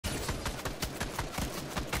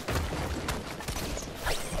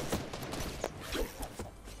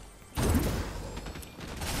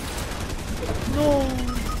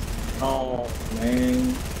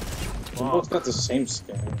got the same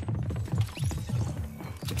skin.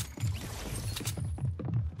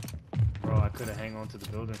 Bro, I could've hang on to the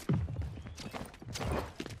building.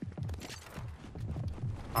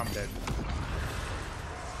 I'm dead.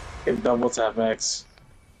 Get double tap X.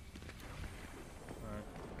 Alright,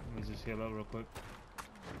 let me just heal up real quick.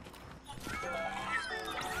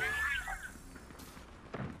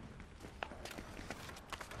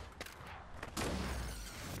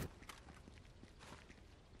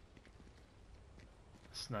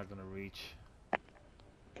 It's not gonna reach.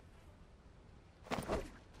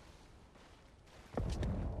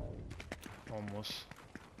 Almost.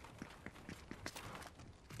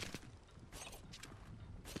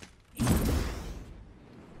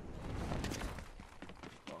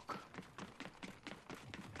 Fuck.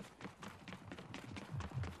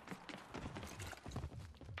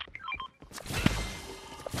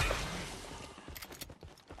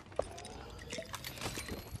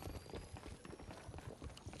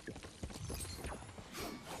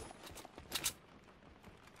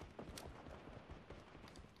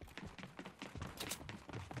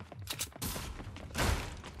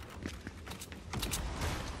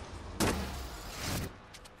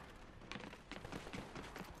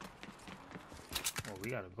 Oh, we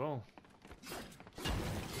gotta go.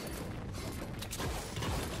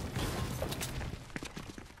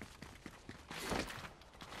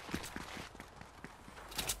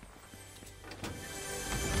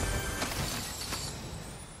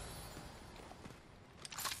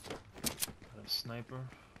 Got a sniper.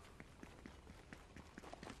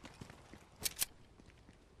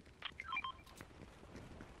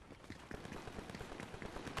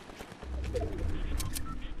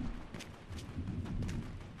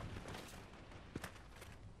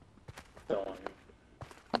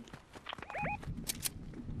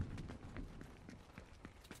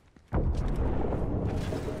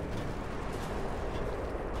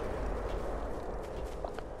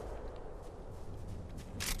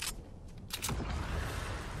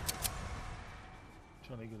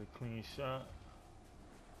 Trying to get a clean shot.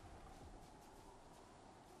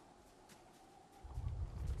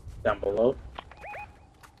 Down below.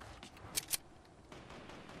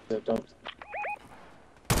 Don't.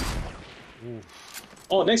 Oof.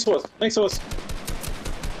 Oh, next to us. Next to us.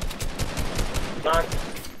 Knock.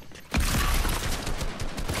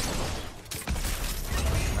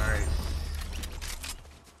 Nice.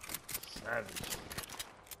 Savage.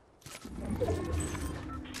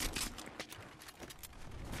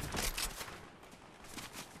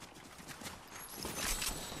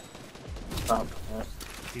 Stop.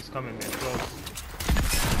 He's coming, man.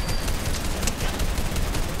 Close.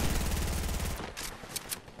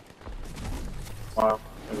 Wow.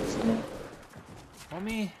 It was me.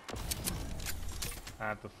 Homie. I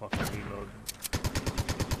have to fucking reload.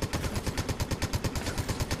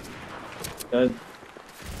 Good.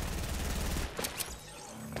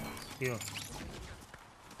 Heal.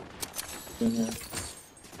 In here.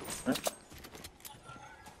 Right.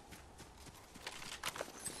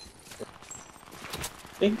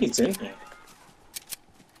 I think he's in here.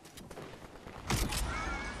 I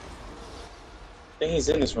think he's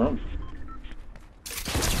in this room.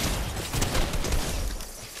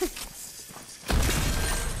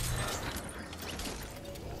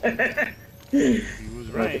 He was Like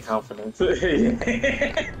the right. confidence.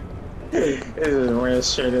 It just ran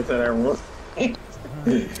straight into that room.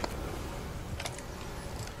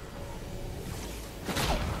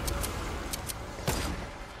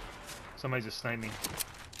 Somebody just sniped me.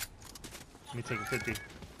 Let me take a 50.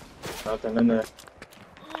 Nothing in there.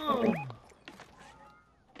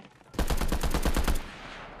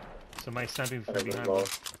 Somebody sniping from There we behind go. me.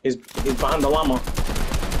 He's behind the llama.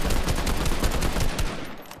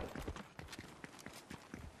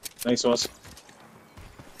 Thanks, Wes.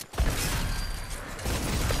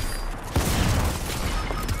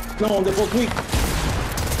 No, they're both weak.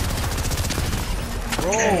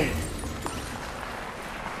 Bro!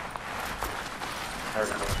 I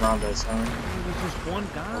remember around this, huh? It was just one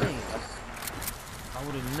guy. I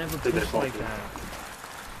would have never Did they pushed both like do? that.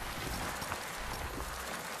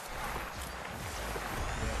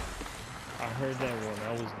 I heard that one.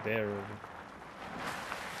 I was there.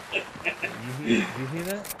 You hear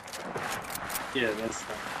that? Yeah, that's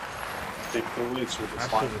the glitch with the I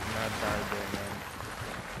spine. should have not died there, man.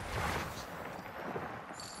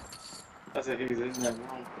 That's it, he's in that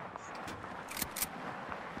room.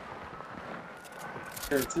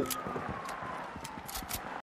 Here, too.